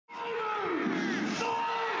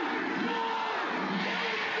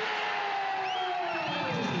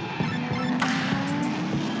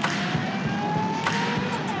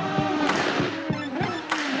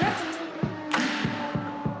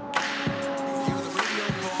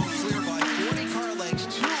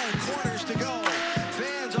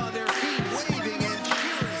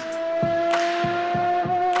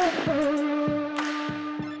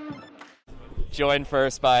Joined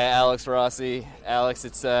first by Alex Rossi. Alex,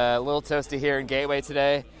 it's a little toasty here in Gateway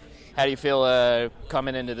today. How do you feel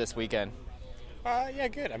coming into this weekend? Yeah,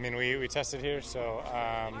 good. I mean, we tested here, so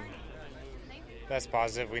that's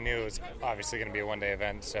positive. We knew it was obviously going to be a one-day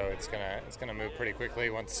event, so it's gonna move pretty quickly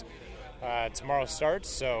once tomorrow starts.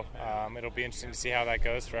 So it'll be interesting to see how that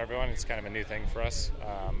goes for everyone. It's kind of a new thing for us,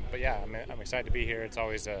 but yeah, I'm excited to be here. It's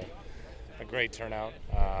always a great turnout.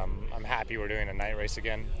 I'm happy we're doing a night race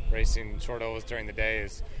again. Racing short ovals during the day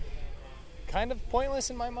is kind of pointless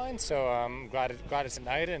in my mind, so I'm glad it's at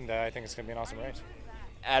night, and I think it's going to be an awesome race.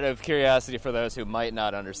 Out of curiosity, for those who might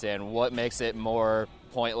not understand, what makes it more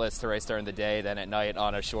pointless to race during the day than at night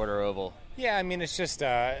on a shorter oval? Yeah, I mean, it's just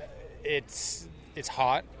it's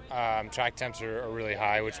hot. Track temps are really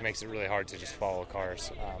high, which makes it really hard to just follow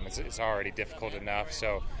cars. It's already difficult enough,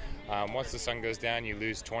 so once the sun goes down, you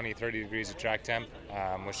lose 20, 30 degrees of track temp,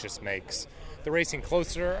 which just makes the racing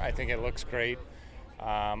closer. I think it looks great.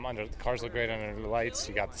 The cars look great under the lights.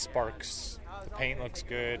 You got the sparks. The paint looks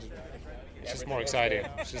good. It's just more exciting.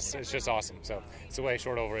 It's just awesome. So it's the way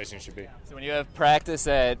short oval racing should be. So when you have practice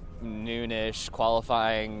at noonish,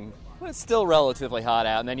 qualifying, well, it's still relatively hot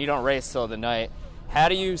out, and then you don't race till the night, how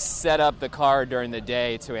do you set up the car during the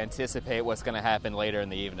day to anticipate what's going to happen later in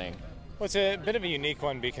the evening? Well, it's a bit of a unique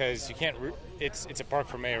one because you can't. It's a parc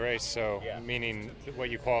fermé race, so meaning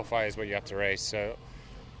what you qualify is what you have to race. So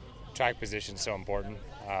track position is so important.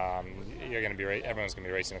 Everyone's going to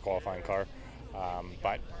be racing a qualifying car,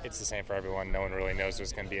 but it's the same for everyone. No one really knows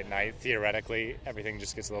what's going to be at night. Theoretically, everything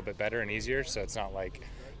just gets a little bit better and easier. So it's not like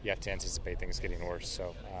you have to anticipate things getting worse.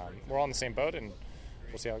 So we're all in the same boat, and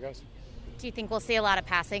we'll see how it goes. Do you think we'll see a lot of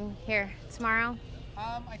passing here tomorrow?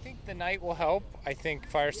 I think the night will help. I think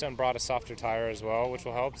Firestone brought a softer tire as well, which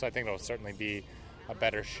will help. So I think it'll certainly be a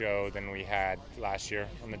better show than we had last year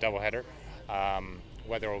on the doubleheader.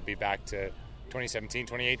 Whether it will be back to 2017,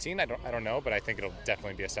 2018, I don't know, but I think it'll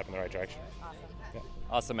definitely be a step in the right direction. Awesome. Yeah.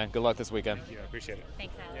 Awesome, man. Good luck this weekend. Thank you. I appreciate it.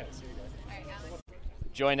 Thanks, Alex. Yeah, see you guys. All right, Alex.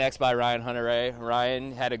 Joined next by Ryan Hunter-Reay.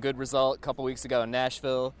 Ryan had a good result a couple weeks ago in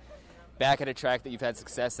Nashville. Back at a track that you've had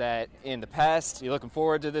success at in the past. You looking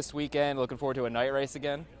forward to this weekend? Looking forward to a night race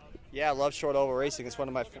again? Yeah, I love short oval racing. It's one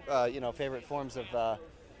of my favorite forms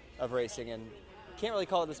of racing, and can't really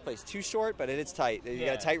call it this place too short, but it is tight. You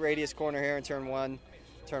got a tight radius corner here in turn 1,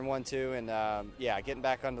 2, and getting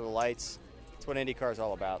back under the lights. It's what IndyCar is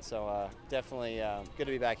all about. So definitely good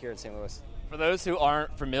to be back here in St. Louis. For those who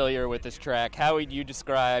aren't familiar with this track, how would you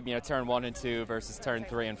describe turn 1 and 2 versus turn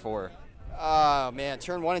 3 and 4? Oh man,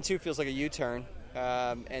 turn 1 and 2 feels like a U-turn,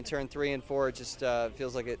 and turn 3 and 4 just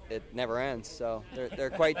feels like it never ends. So they're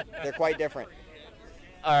quite different.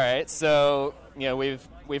 All right, so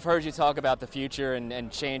we've heard you talk about the future and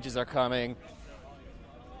changes are coming.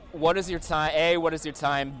 What is your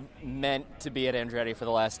time meant to be at Andretti for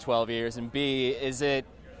the last 12 years, and B, is it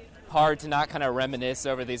hard to not kind of reminisce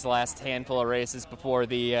over these last handful of races before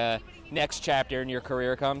the next chapter in your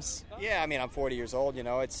career comes? Yeah, I mean, I'm 40 years old.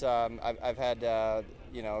 It's I've had a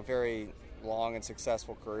very long and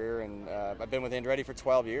successful career, and I've been with Andretti for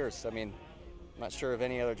 12 years. I mean, I'm not sure of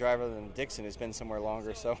any other driver than Dixon who's been somewhere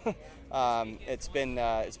longer. So it's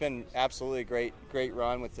been absolutely a great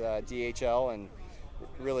run with DHL, and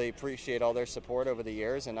really appreciate all their support over the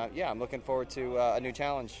years. And I'm looking forward to a new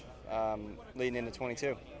challenge leading into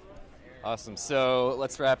 22. Awesome. So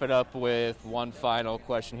let's wrap it up with one final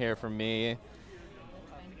question here from me.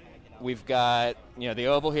 We've got, the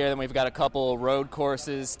oval here, then we've got a couple road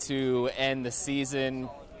courses to end the season.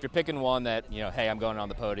 If you're picking one that, hey, I'm going on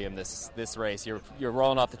the podium this race, you're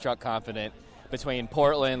rolling off the truck confident between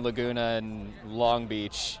Portland, Laguna, and Long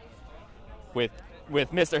Beach with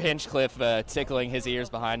Mr. Hinchcliffe tickling his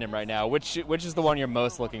ears behind him right now. Which is the one you're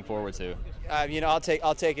most looking forward to? I'll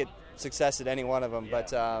take it. Success at any one of them,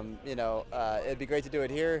 but it'd be great to do it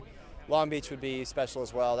here. Long Beach would be special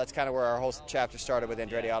as well. That's kind of where our whole chapter started with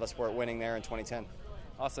Andretti Autosport winning there in 2010.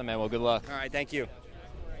 Awesome, man. Well, good luck. All right, thank you.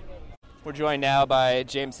 We're joined now by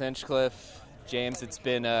James Hinchcliffe. James, it's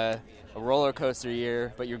been a roller coaster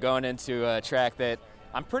year, but you're going into a track that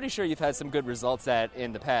I'm pretty sure you've had some good results at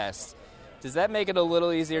in the past. Does that make it a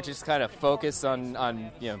little easier to just kind of focus on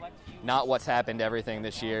not what's happened to everything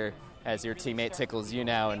this year, as your teammate tickles you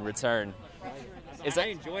now in return? I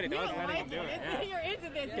enjoyed it. I was letting him do it. Yeah. You're into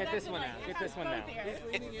this. Get this one out. Get this one now.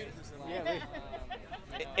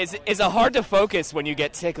 Is it hard to focus when you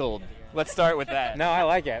get tickled? Let's start with that. No, I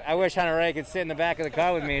like it. I wish Hunter-Reay could sit in the back of the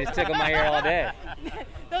car with me and just tickle my ear all day.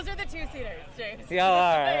 Those are the two-seaters, James. Yeah,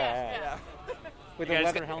 all right. With a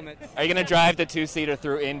leather helmet. Are you going to drive the two-seater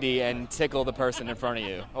through Indy and tickle the person in front of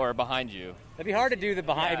you or behind you? It'd be hard to do It'd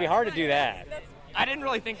be hard to do that. I didn't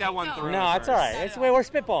really think that one through. No, it's all right. It's the way we're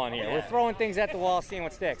spitballing here. We're throwing things at the wall, seeing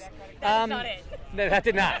what sticks. That's not it. No, that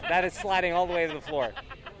did not. That is sliding all the way to the floor.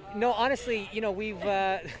 No, honestly, we've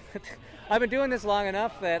I've been doing this long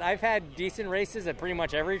enough that I've had decent races at pretty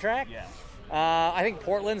much every track. Yeah. I think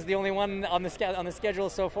Portland's the only one on the schedule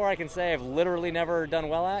so far I can say I've literally never done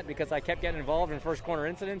well at because I kept getting involved in first corner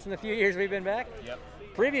incidents in the few years we've been back. Yep.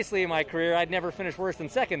 Previously in my career, I'd never finished worse than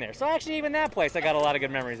second there. So actually, even that place, I got a lot of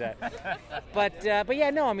good memories at. But yeah,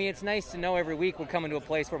 no, I mean, it's nice to know every week we're coming to a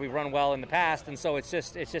place where we've run well in the past, and so it's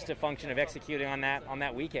just a function of executing on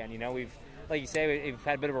that weekend. We've, like you say, we've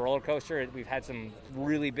had a bit of a roller coaster. We've had some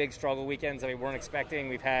really big struggle weekends that we weren't expecting.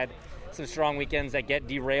 We've had some strong weekends that get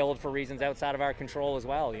derailed for reasons outside of our control as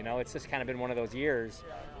well. It's just kind of been one of those years.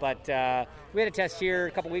 But we had a test here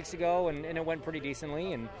a couple weeks ago, and it went pretty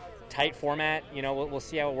decently. And tight format, we'll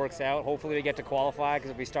see how it works out. Hopefully we get to qualify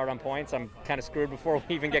because if we start on points, I'm kind of screwed before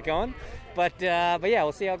we even get going. But yeah,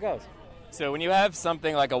 we'll see how it goes. So when you have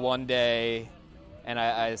something like a one-day, and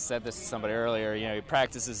I said this to somebody earlier, your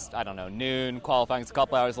practice is, noon, qualifying is a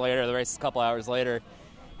couple hours later, the race is a couple hours later.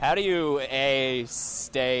 How do you, A,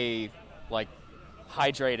 stay,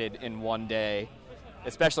 hydrated in one day,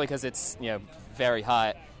 especially because it's, very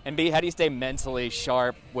hot, and B, how do you stay mentally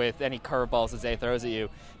sharp with any curveballs that Zay throws at you?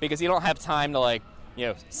 Because you don't have time to,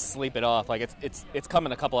 sleep it off. It's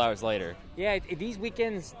coming a couple hours later. Yeah, these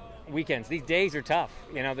weekends, these days are tough.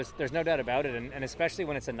 There's no doubt about it, and especially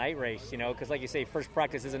when it's a night race, because like you say, first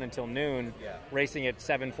practice isn't until noon, racing at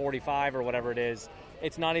 7:45 or whatever it is.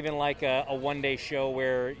 It's not even like a one-day show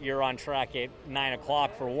where you're on track at 9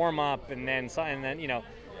 o'clock for warm-up, and then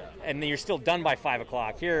you're still done by 5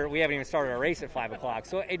 o'clock. Here, we haven't even started our race at 5 o'clock.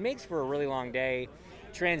 So it makes for a really long day.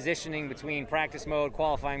 Transitioning between practice mode,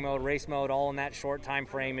 qualifying mode, race mode, all in that short time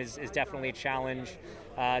frame is definitely a challenge.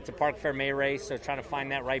 It's a Parc Fermé race, so trying to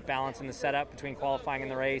find that right balance in the setup between qualifying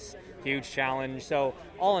and the race, huge challenge. So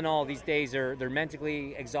all in all, these days they're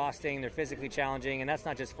mentally exhausting, they're physically challenging, and that's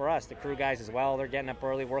not just for us, the crew guys as well. They're getting up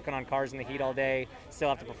early, working on cars in the heat all day, still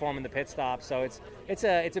have to perform in the pit stop. So it's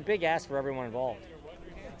a big ask for everyone involved.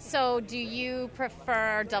 So do you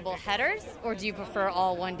prefer double headers or do you prefer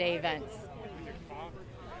all one-day events?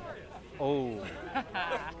 Oh.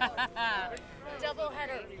 Double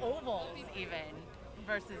header ovals even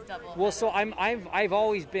versus double. Well, so I've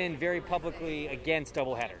always been very publicly against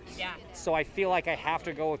double headers. Yeah. So I feel like I have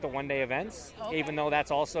to go with the one-day events, Okay. even though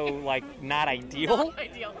that's also not ideal. Not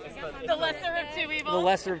ideal. The lesser of two evils. The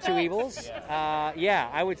lesser of two evils. Yeah,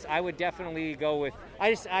 I would definitely go with.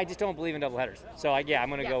 I just don't believe in double headers. So I'm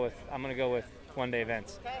gonna go with one-day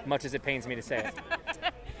events. Okay. Much as it pains me to say it.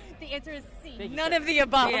 The answer is C. Thank you, None sir. of the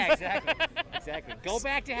above. Yeah, exactly. Go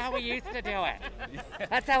back to how we used to do it.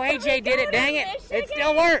 That's how AJ did it. Dang it! It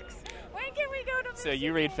still works. When can we go to So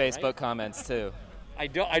you read Facebook comments too. I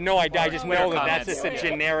just know that that's just a comments.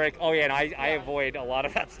 generic. Oh yeah, and I avoid a lot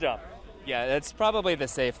of that stuff. Yeah, that's probably the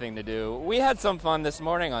safe thing to do. We had some fun this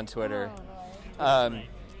morning on Twitter.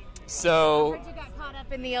 So You got caught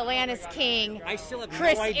up in the Atlantis King. I still have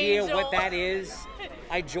Chris no idea Angel. what that is.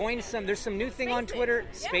 I joined there's some new thing on Spaces. Twitter.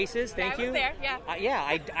 Yeah. Spaces, thank I was you. there,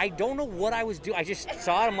 yeah. I don't know what I was doing. I just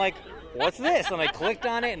saw it. I'm like, what's this? And I clicked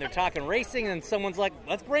on it, and they're talking racing, and someone's like,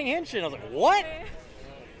 let's bring Hinshin. I was like, what?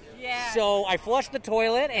 Yeah. So I flushed the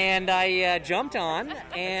toilet, and I jumped on,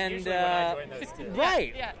 and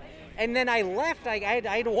right. Yeah. And then I left. I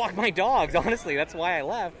had to walk my dogs. Honestly, that's why I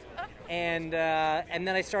left. And then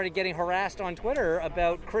I started getting harassed on Twitter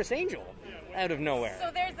about Chris Angel out of nowhere.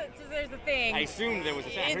 So there's a thing. I assumed there was a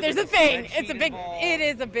thing. There's a thing. It's a spreadsheet big. involved. It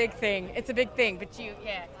is a big thing. It's a big thing. But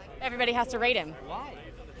everybody has to rate him. Why?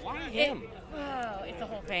 Why him? It's a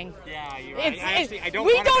whole thing. Yeah, you're right. It's, I don't.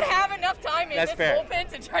 we wanna don't go- have enough time in That's this fair. open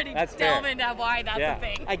to try to That's delve fair. into why that's Yeah, a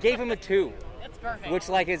thing. I gave him a 2, That's perfect.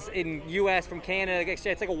 which is in U.S. from Canada. It's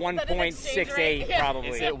like a an exchange 1.68 rate? Yeah. probably.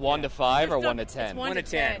 is it 1 to 5 or It's 1 to 10? It's 1 1 to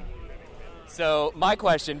to 10. 10. So my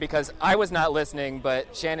question, because I was not listening,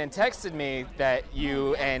 but Shannon texted me that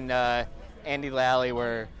you and Andy Lally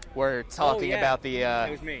were talking yeah. about the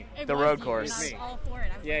It was me. It the was road you, course. and I was Me. all for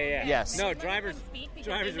it. I was Yeah. like, Yes. No, Let them drivers speak because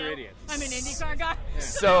drivers they are know idiots. I'm an IndyCar guy.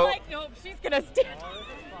 So- I'm like, nope, she's gonna stand.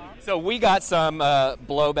 So we got some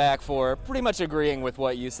blowback for pretty much agreeing with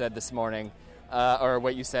what you said this morning, or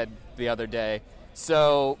what you said the other day.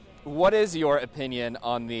 So what is your opinion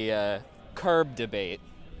on the curb debate?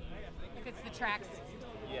 If it's the tracks,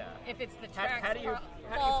 Yeah. if it's the tracks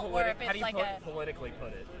fault, or if it's like a politically put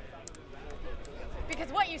it? because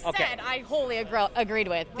what you said, Okay. I wholly agreed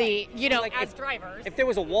with. The Like, as drivers, If there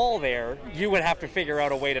was a wall there, you would have to figure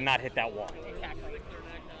out a way to not hit that wall. exactly.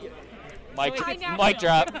 Mic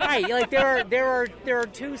drop. Right, like there are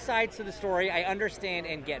two sides to the story. I understand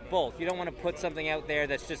and get both. You don't want to put something out there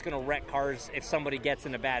that's just going to wreck cars if somebody gets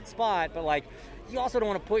in a bad spot, but like you also don't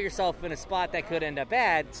want to put yourself in a spot that could end up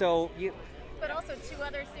bad. But also, 2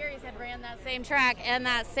 other series had ran that same track and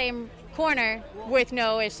that same corner with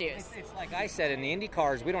no issues. It's like I said, in the Indy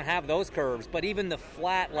cars, we don't have those curbs, but even the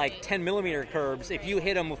flat, like 10-millimeter curbs, if you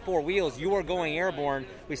hit them with 4 wheels, you are going airborne.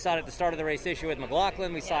 We saw it at the start of the race this year with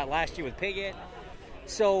McLaughlin. We saw it last year with Piggott.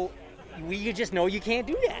 So you just know you can't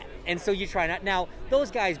do that. And so you try not. Now,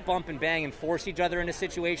 those guys bump and bang and force each other into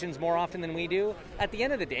situations more often than we do. At the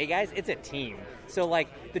end of the day, guys, it's a team. So,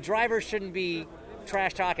 like, the drivers shouldn't be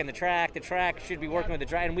trash talking the track should be working with the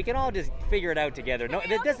driver, and we can all just figure it out together. No,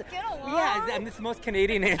 that doesn't. Yeah, it's the most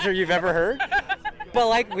Canadian answer you've ever heard. But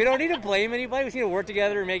like, we don't need to blame anybody. We just need to work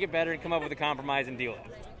together and make it better and come up with a compromise and deal with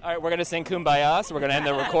it. All right, we're going to sing Kumbaya, so we're going to end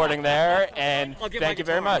the recording there, and thank you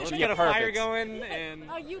very much. Let's get a fire going and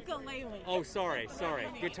A ukulele. oh, sorry,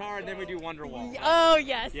 guitar, and then we do Wonderwall. Oh,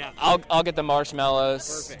 yes. Yeah. I'll get the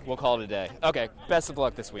marshmallows. Perfect. We'll call it a day. Okay, best of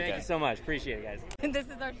luck this weekend. Thank you so much. Appreciate it, guys. This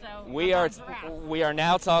is our show. We are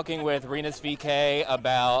now talking with Rinus VeeKay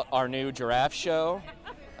about our new giraffe show,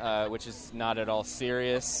 which is not at all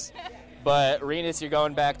serious. But Rinus, you're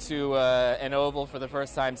going back to an oval for the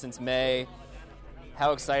first time since May.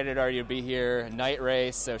 How excited are you to be here? Night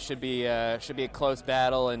race, so should be a close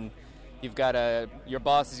battle, and you've got your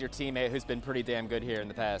boss is your teammate who's been pretty damn good here in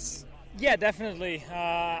the past. Yeah, definitely.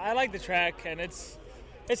 I like the track, and it's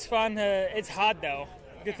fun. It's hot though.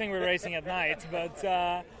 Good thing we're racing at night, but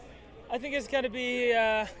I think it's gonna be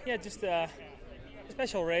just a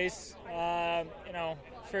special race.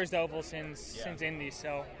 First oval since Indy,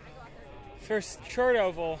 so first short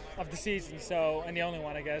oval of the season, so and the only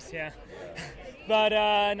one, I guess. Yeah. But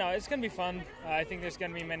no, it's going to be fun. I think there's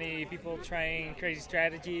going to be many people trying crazy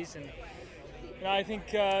strategies, and I think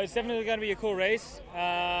it's definitely going to be a cool race.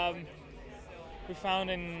 We found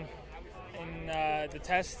in the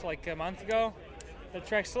test like a month ago, the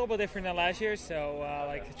track's a little bit different than last year, so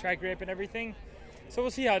like track grip and everything. So we'll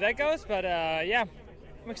see how that goes, but yeah,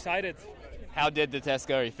 I'm excited. How did the test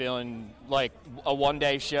go? Are you feeling like a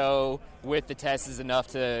one-day show with the test is enough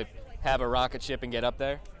to have a rocket ship and get up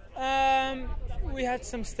there? We had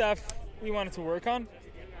some stuff we wanted to work on,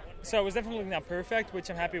 so it was definitely not perfect, which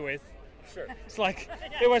I'm happy with. Sure. It's like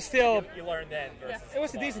it was still. You learned then. It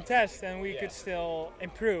was a decent test, and we could still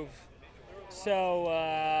improve.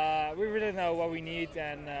 So we really know what we need,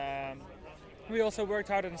 and we also worked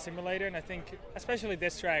hard on the simulator. And I think, especially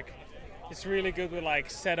this track, it's really good with like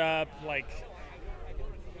setup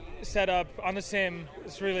on the sim.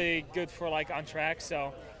 It's really good for like on track.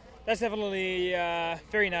 So. That's definitely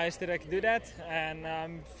very nice that I can do that, and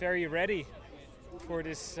I'm very ready for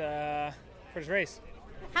this race.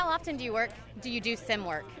 How often do you do sim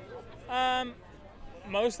work?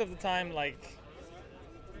 Most of the time, like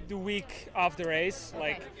the week of the race,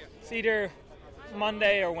 like it's either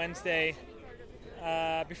Monday or Wednesday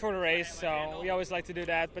before the race. So we always like to do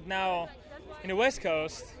that. But now in the West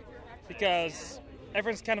Coast, because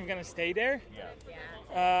everyone's kind of going to stay there.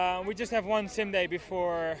 We just have one sim day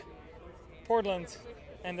before Portland,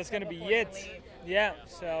 and that's going to be it. Yeah,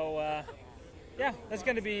 so that's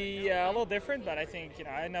going to be a little different, but I think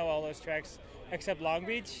I know all those tracks except Long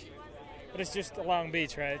Beach, but it's just a Long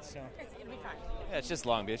Beach, right? So Yeah, it's just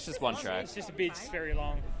Long Beach. It's just one track. it's just a beach. It's very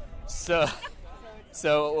long. So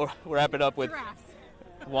we'll wrap it up with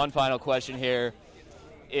one final question here.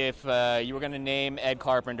 If you were going to name Ed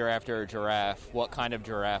Carpenter after a giraffe, what kind of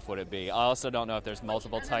giraffe would it be? I also don't know if there's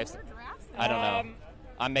multiple types. I don't know.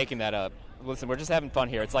 I'm making that up. Listen, we're just having fun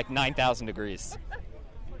here. It's like 9,000 degrees.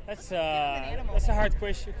 That's a hard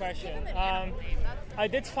question. I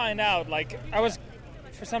did find out, like, I was,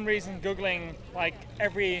 for some reason, Googling, like,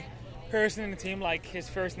 every person in the team, like, his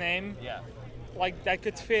first name. Yeah. Like, that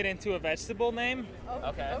could fit into a vegetable name.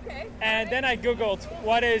 Okay. And then I Googled,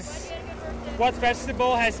 what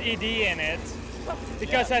vegetable has ED in it?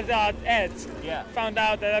 Because I thought Ed. Yeah. Found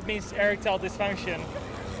out that means erectile dysfunction.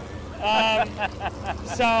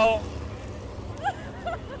 So,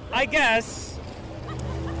 I guess...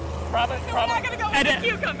 Probably. We're not going to go with the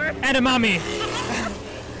cucumber. Edamame.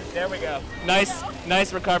 There we go.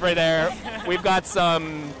 Nice recovery there. We've got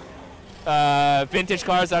some vintage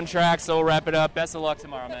cars on track, so we'll wrap it up. Best of luck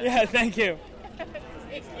tomorrow, man. Yeah, thank you.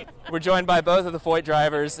 We're joined by both of the Foyt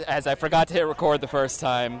drivers, as I forgot to hit record the first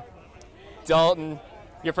time. Dalton,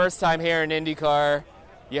 your first time here in IndyCar.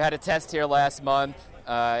 You had a test here last month,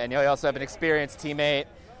 and you also have an experienced teammate.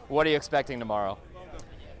 What are you expecting tomorrow?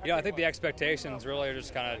 I think the expectations really are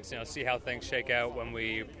just kind of see how things shake out when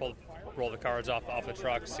we roll the cars off the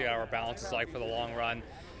truck, see how our balance is like for the long run.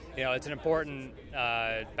 You know, it's an important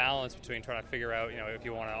balance between trying to figure out, you know, if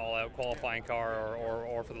you want an all-out qualifying car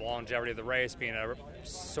or for the longevity of the race being a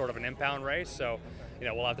sort of an impound race. So, you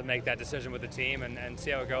know, we'll have to make that decision with the team and see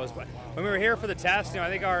how it goes. But when we were here for the test, you know, I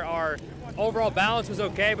think our overall balance was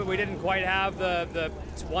okay, but we didn't quite have the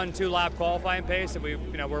 1-2 lap qualifying pace that we're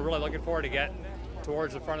really looking for to get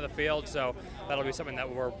towards the front of the field. So that'll be something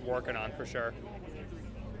that we're working on for sure.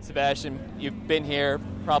 Sebastian, you've been here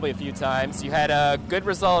probably a few times. You had a good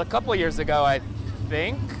result a couple of years ago, I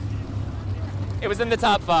think. It was in the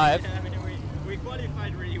top 5. Yeah, I mean, we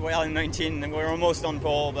qualified really well in 19, and we were almost on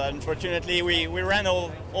pole, but unfortunately we ran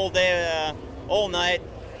all day, all night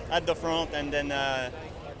at the front, and then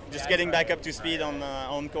just getting back up to speed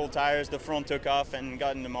on cold tires, the front took off and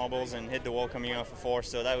got in the marbles and hit the wall coming off of 4,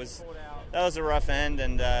 so that was a rough end,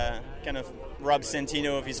 and kind of robbed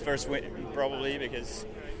Santino of his first win, probably, because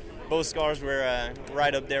both cars were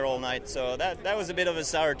right up there all night. So that was a bit of a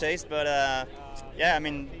sour taste, but yeah, I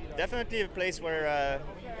mean, definitely a place where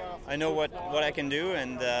I know what I can do,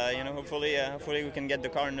 and hopefully we can get the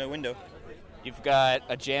car in the window. You've got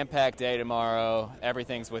a jam-packed day tomorrow.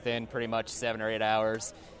 Everything's within pretty much 7 or 8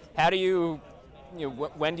 hours. How do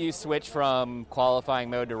when do you switch from qualifying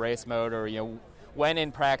mode to race mode, or when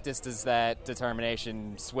in practice does that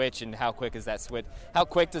determination switch, and how quick is that switch? How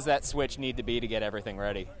quick does that switch need to be to get everything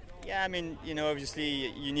ready? Yeah, I mean,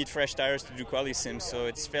 obviously you need fresh tires to do quali sims, so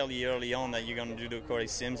it's fairly early on that you're going to do the quali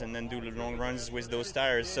sims and then do the long runs with those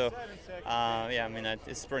tires. So, yeah, I mean,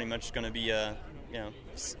 it's pretty much going to be,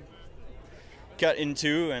 cut in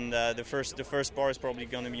two, and the first part is probably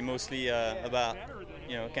going to be mostly about,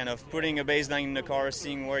 kind of putting a baseline in the car,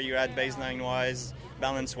 seeing where you're at baseline-wise,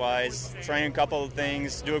 balance-wise, trying a couple of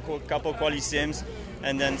things, do a couple quali sims,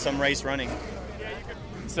 and then some race running.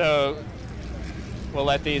 So we'll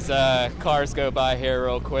let these cars go by here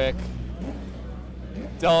real quick.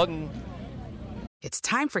 Dalton. It's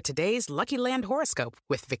time for today's Lucky Land horoscope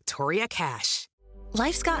with Victoria Cash.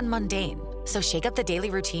 Life's gotten mundane, so shake up the daily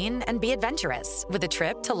routine and be adventurous with a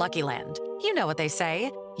trip to Lucky Land. You know what they say,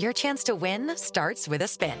 your chance to win starts with a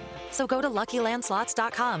spin. So go to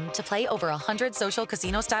LuckyLandSlots.com to play over 100 social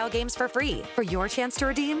casino-style games for free for your chance to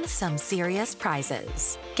redeem some serious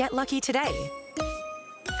prizes. Get lucky today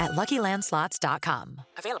at LuckyLandSlots.com.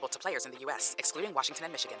 Available to players in the U.S., excluding Washington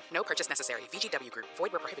and Michigan. No purchase necessary. VGW Group.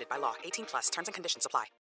 Void where prohibited by law. 18 plus. Terms and conditions apply.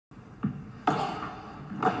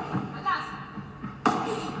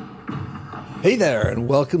 Hey there, and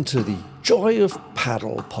welcome to the Joy of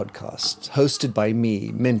Paddle podcast, hosted by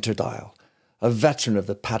me, Minter Dial, a veteran of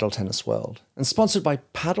the paddle tennis world, and sponsored by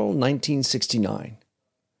Paddle 1969.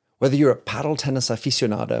 Whether you're a paddle tennis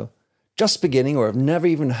aficionado, just beginning, or have never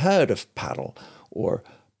even heard of paddle, or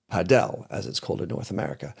padel, as it's called in North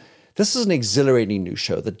America, this is an exhilarating new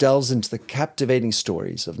show that delves into the captivating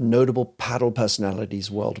stories of notable paddle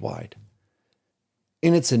personalities worldwide.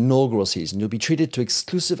 In its inaugural season, you'll be treated to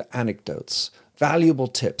exclusive anecdotes, valuable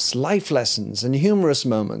tips, life lessons, and humorous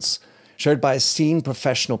moments shared by esteemed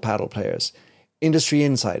professional paddle players, industry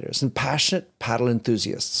insiders, and passionate paddle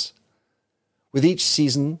enthusiasts. With each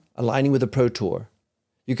season aligning with the Pro Tour,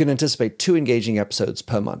 you can anticipate 2 engaging episodes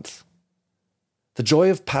per month. The Joy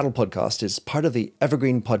of Paddle podcast is part of the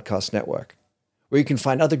Evergreen Podcast Network, where you can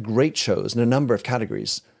find other great shows in a number of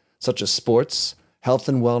categories, such as sports, health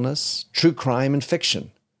and wellness, true crime, and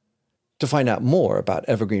fiction. To find out more about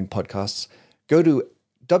Evergreen Podcasts, go to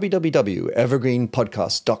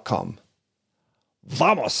www.evergreenpodcast.com.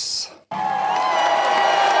 Vamos!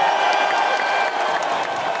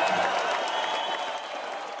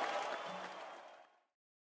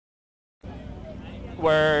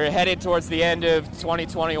 We're headed towards the end of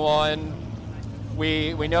 2021.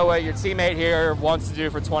 We know what your teammate here wants to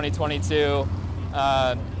do for 2022.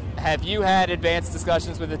 Have you had advanced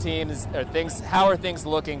discussions with the team? How are things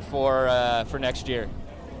looking for next year?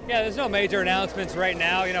 Yeah, there's no major announcements right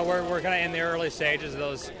now. We're kind of in the early stages of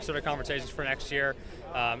those sort of conversations for next year.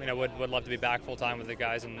 Would love to be back full time with the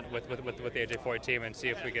guys and with the AJ Foyt team and see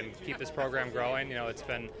if we can keep this program growing. It's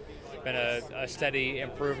been a steady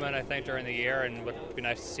improvement, I think, during the year, and would be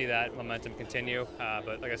nice to see that momentum continue.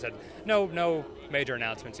 But like I said, no major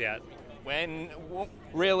announcements yet.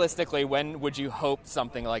 Realistically, when would you hope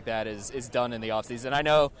something like that is done in the offseason? I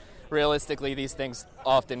know realistically these things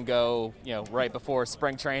often go, right before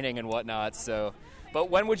spring training and whatnot. So,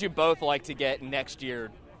 but when would you both like to get next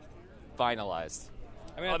year finalized?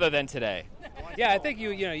 I mean, other than today. Yeah, I think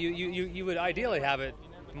you would ideally have it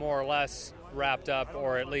more or less wrapped up,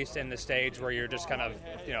 or at least in the stage where you're just kind of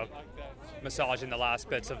massaging the last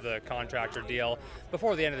bits of the contractor deal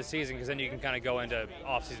before the end of the season, because then you can kind of go into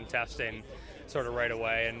off-season testing sort of right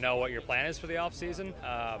away and know what your plan is for the off-season.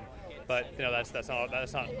 But that's not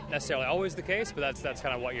necessarily always the case, but that's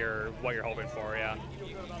kind of what you're hoping for, yeah.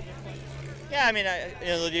 Yeah, I mean,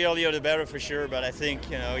 the earlier the better for sure. But I think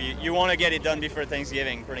you want to get it done before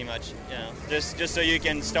Thanksgiving, pretty much. Just so you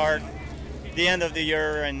can start the end of the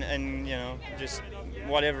year and just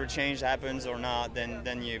whatever change happens or not,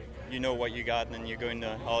 then you know what you got, and then you go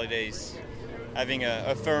into holidays having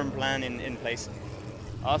a firm plan in place.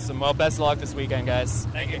 Awesome. Well, best of luck this weekend, guys.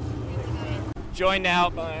 Thank you. Joined now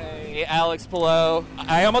by Alex Palou.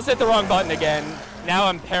 I almost hit the wrong button again. Now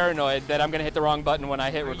I'm paranoid that I'm going to hit the wrong button when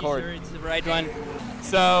I hit record. Are you sure it's the right one?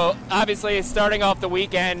 So, obviously, starting off the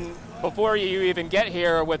weekend, before you even get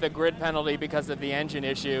here with a grid penalty because of the engine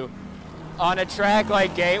issue, on a track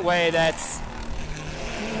like Gateway that's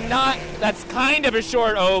kind of a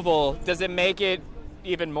short oval, does it make it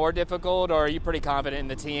even more difficult, or are you pretty confident in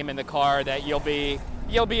the team and the car that you'll be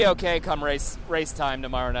okay come race time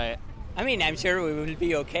tomorrow night? I mean, I'm sure we will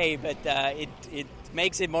be okay, but it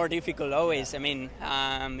makes it more difficult always. I mean,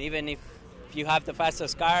 even if you have the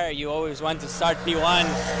fastest car, you always want to start P1.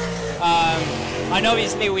 And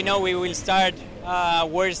obviously we know we will start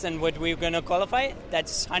worse than what we're going to qualify.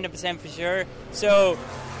 That's 100% for sure. So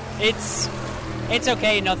it's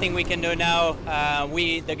okay, nothing we can do now.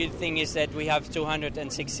 The good thing is that we have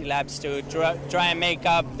 260 laps to try and make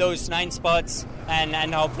up those 9 spots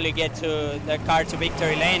and hopefully get to the car to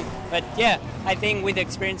victory lane. But yeah, I think with the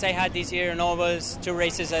experience I had this year in ovals, 2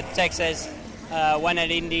 races at Texas, 1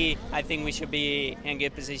 at Indy, I think we should be in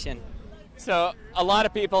good position. So a lot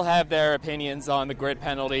of people have their opinions on the grid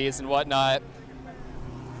penalties and whatnot.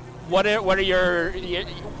 What are your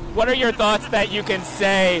thoughts that you can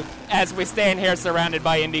say as we stand here surrounded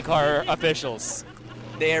by IndyCar officials?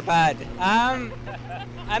 They're bad.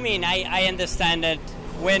 I mean, I understand that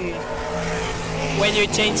when you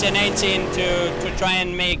change an engine to try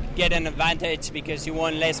and get an advantage because you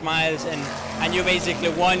want less miles and you basically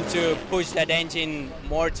want to push that engine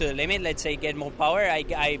more to the limit, let's say get more power,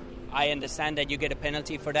 I understand that you get a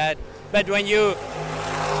penalty for that. But when you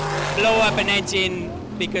blow up an engine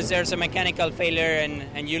because there's a mechanical failure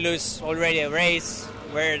and you lose already a race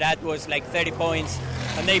where that was like 30 points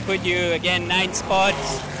and they put you again 9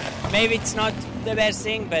 spots, maybe it's not the best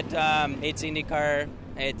thing, but it's IndyCar,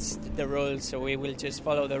 it's the rules, so we will just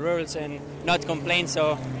follow the rules and not complain.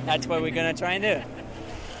 So that's what we're going to try and do.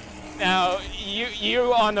 Now,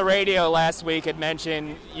 you on the radio last week had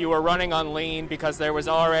mentioned you were running on lean because there was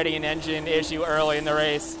already an engine issue early in the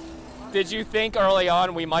race. Did you think early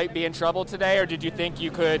on we might be in trouble today, or did you think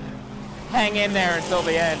you could hang in there until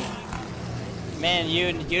the end? Man,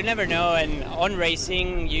 you never know, and on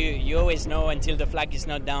racing, you always know until the flag is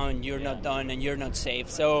not down, you're not done and you're not safe.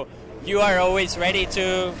 So you are always ready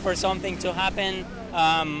for something to happen.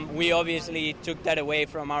 We obviously took that away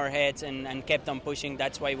from our heads and kept on pushing.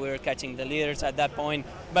 That's why we were catching the leaders at that point.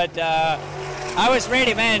 But I was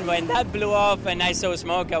ready, man. When that blew off and I saw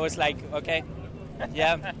smoke, I was like, okay,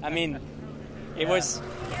 yeah. I mean, it was,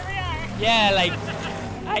 yeah, like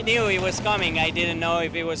I knew it was coming. I didn't know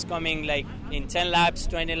if it was coming like in 10 laps,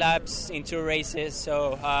 20 laps, in 2 races.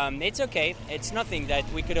 So it's okay. It's nothing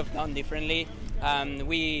that we could have done differently.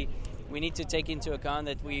 We need to take into account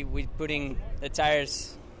that we're putting the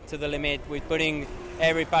tires to the limit. We're putting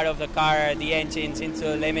every part of the car, the engines into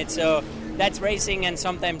the limit. So that's racing, and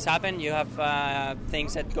sometimes happen. You have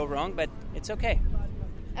things that go wrong, but it's okay.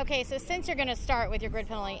 Okay, so since you're going to start with your grid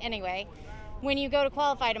penalty anyway, when you go to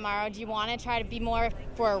qualify tomorrow, do you want to try to be more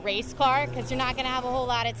for a race car? Because you're not going to have a whole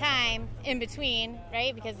lot of time in between,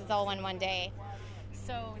 right? Because it's all one day.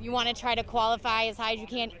 So you want to try to qualify as high as you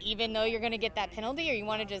can, even though you're going to get that penalty, or you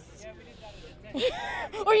want to just...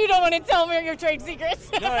 or you don't want to tell me your trade secrets?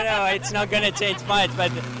 No, it's not going to change much.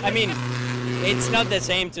 But, I mean, it's not the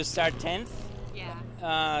same to start 10th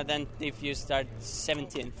than if you start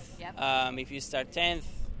 17th. Yep. If you start 10th,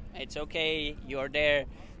 it's okay. You're there.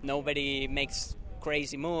 Nobody makes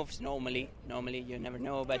crazy moves normally. You never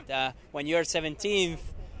know. But when you're 17th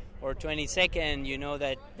or 22nd, you know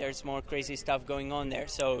that there's more crazy stuff going on there.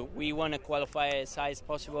 So we want to qualify as high as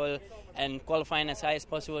possible, and qualifying as high as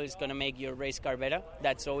possible is going to make your race car better.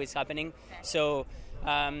 That's always happening. So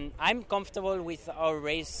I'm comfortable with our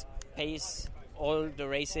race pace, all the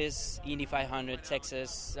races, Indy 500,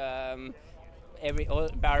 Texas,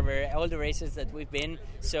 all the races that we've been.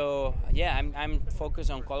 So yeah, I'm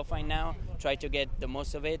focused on qualifying now. Try to get the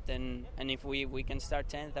most of it, and if we can start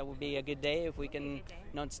 10th, that would be a good day. If we can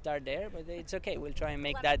not start there, but it's okay. We'll try and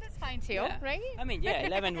make that. That's fine too, right? I mean, yeah,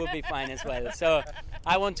 11 would be fine as well. So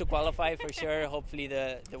I want to qualify for sure. Hopefully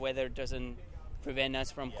the weather doesn't prevent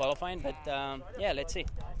us from qualifying, but yeah, let's see.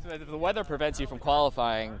 So if the weather prevents you from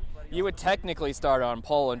qualifying, you would technically start on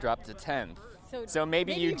pole and drop to 10th. So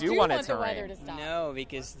maybe you do want it to rain. No,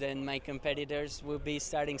 because then my competitors will be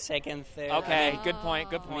starting second, third. Okay, good point.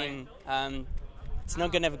 I mean, it's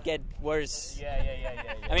not going to get worse. Yeah.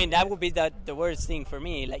 I mean, that would be the worst thing for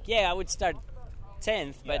me. Like, yeah, I would start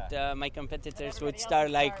 10th, but my competitors would start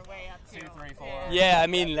like 2, 3, 4. Yeah, I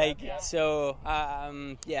mean, like, so,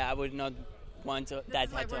 yeah, I would not want that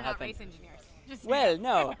to happen. Not race engineers. Well,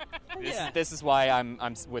 no. This is why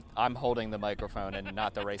I'm holding the microphone and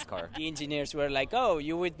not the race car. The engineers were like, "Oh,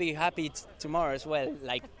 you would be happy tomorrow as well,"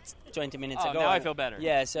 like 20 minutes ago. Now I feel better.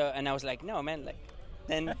 Yeah. So, and I was like, "No, man." Like,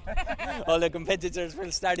 then all the competitors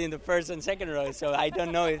will start in the first and second row. So I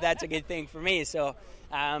don't know if that's a good thing for me. So,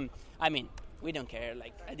 I mean, we don't care.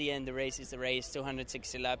 Like, at the end, the race is the race.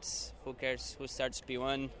 260 laps. Who cares who starts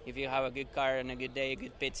P1? If you have a good car and a good day,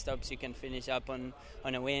 good pit stops, you can finish up on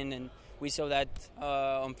a win. And we saw that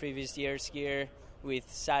on previous years here with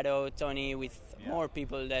Sato, Tony, with more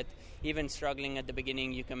people that even struggling at the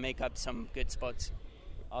beginning, you can make up some good spots.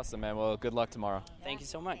 Awesome, man. Well, good luck tomorrow. Thank you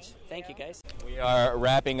so much. Thank you, guys. We are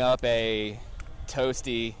wrapping up a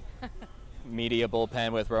toasty media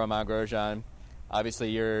bullpen with Romain Grosjean.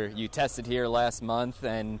 Obviously, you tested here last month,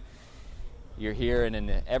 and you're here,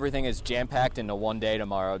 and everything is jam-packed into one day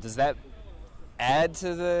tomorrow. Does that add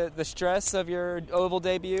to the stress of your oval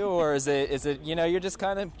debut, or is it you're just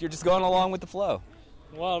going along with the flow?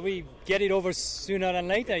 Well, we get it over sooner than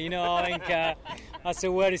later. I think that's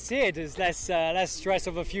the way to see it. It's less stress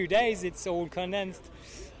of a few days. It's all condensed.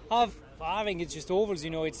 I think it's just ovals.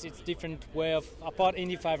 It's different way of apart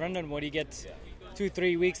Indy 500 where you get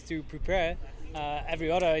 2-3 weeks to prepare. Every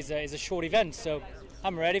other is a short event, so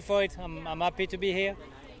I'm ready for it. I'm happy to be here.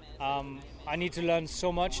 I need to learn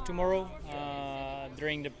so much tomorrow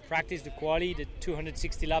during the practice, the quali, the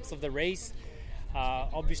 260 laps of the race.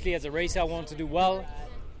 Obviously, as a racer, I want to do well,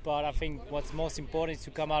 but I think what's most important is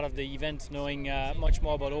to come out of the event knowing much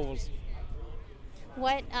more about ovals.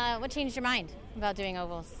 What changed your mind about doing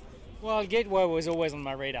ovals? Well, Gateway was always on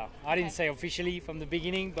my radar. I didn't say officially from the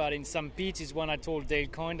beginning, but in some pitches when I told Dale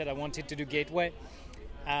Coyne that I wanted to do Gateway,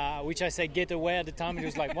 which I said Getaway at the time, he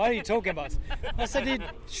was like, "What are you talking about?" I said,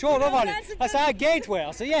 "Short oval." I said, "Gateway." I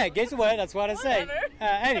said, "Yeah, Gateway, that's what I say."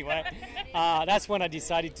 Anyway, that's when I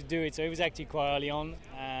decided to do it. So it was actually quite early on,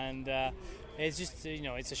 and it's just,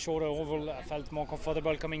 it's a shorter oval. I felt more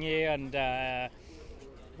comfortable coming here, and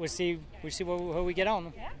we'll see how we get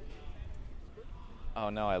on. Yeah. Oh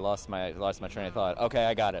no, I lost my train of thought. Okay,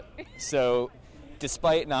 I got it. So,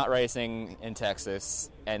 despite not racing in Texas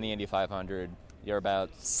and the Indy 500, you're about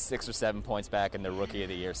 6 or 7 points back in the Rookie of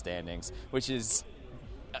the Year standings, which is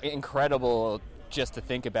incredible just to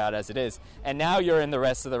think about as it is. And now you're in the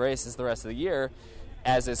rest of the races the rest of the year,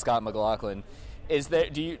 as is Scott McLaughlin. Is there?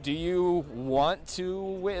 Do you want to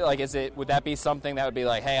win? Like, would that be something that would be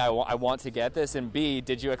like, hey, I want to get this? And B,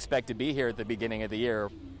 did you expect to be here at the beginning of the year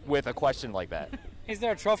with a question like that? Is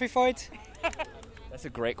there a trophy for it? That's a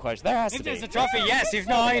great question. There has to be. If there's a trophy, yes. If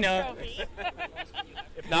not,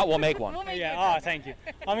 If not, we'll make one. Yeah. Thank you.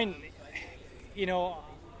 I mean,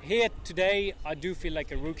 here today, I do feel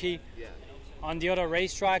like a rookie. Yeah. On the other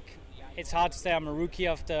racetrack, it's hard to say I'm a rookie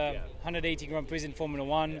after 180 Grand Prix in Formula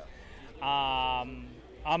One.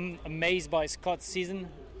 I'm amazed by Scott's season,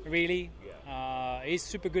 really. He's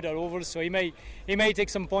super good at ovals, so he may take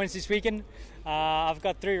some points this weekend. I've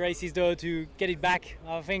got 3 races though to get it back.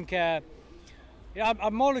 I think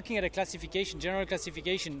I'm more looking at a classification, general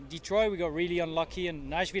classification. Detroit we got really unlucky, and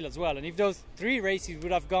Nashville as well. And if those 3 races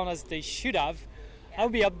would have gone as they should have, I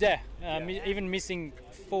would be up there. Even missing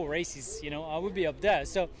 4 races, I would be up there.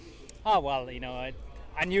 So,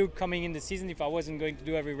 I knew coming in the season if I wasn't going to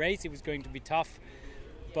do every race, it was going to be tough.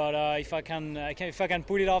 But if I can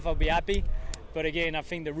pull it off, I'll be happy. But again, I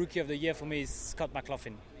think the Rookie of the Year for me is Scott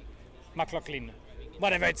McLaughlin.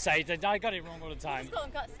 Whatever it's said, I got it wrong all the time. Just call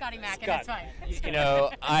him Scotty Mac, and it's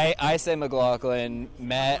fine. I say McLaughlin.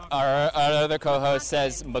 Matt, our other co-host,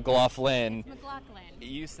 says McLaughlin. McLaughlin.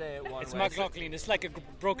 You say it one It's way. McLaughlin. It's like a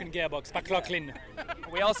broken gearbox. McLaughlin.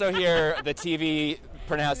 We also hear the TV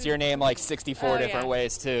pronounce your name like 64 different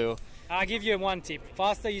ways too. I'll give you one tip.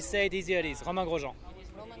 Faster you say it, easier it is. Romain Grosjean.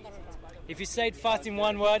 If you say it fast in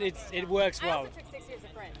one word, it works well. I also took 6 years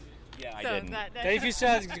of French. Yeah, I didn't. But if you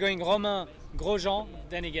start going Romain Grosjean,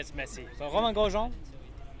 then it gets messy. So Romain Grosjean,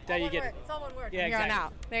 there you get it. It's all one word. Yeah, You're on exactly.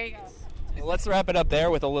 out. There you go. Well, let's wrap it up there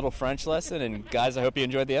with a little French lesson. And guys, I hope you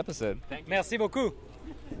enjoyed the episode. Merci beaucoup.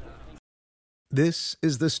 This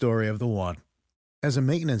is the story of the one. As a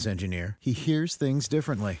maintenance engineer, he hears things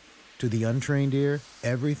differently. To the untrained ear,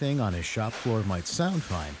 everything on his shop floor might sound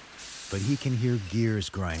fine, but he can hear gears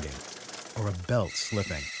grinding or a belt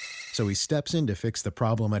slipping. So he steps in to fix the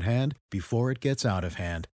problem at hand before it gets out of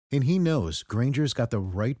hand. And he knows Grainger's got the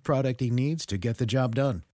right product he needs to get the job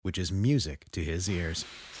done, which is music to his ears.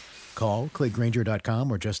 Call, click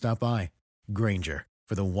Grainger.com, or just stop by. Grainger,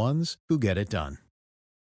 for the ones who get it done.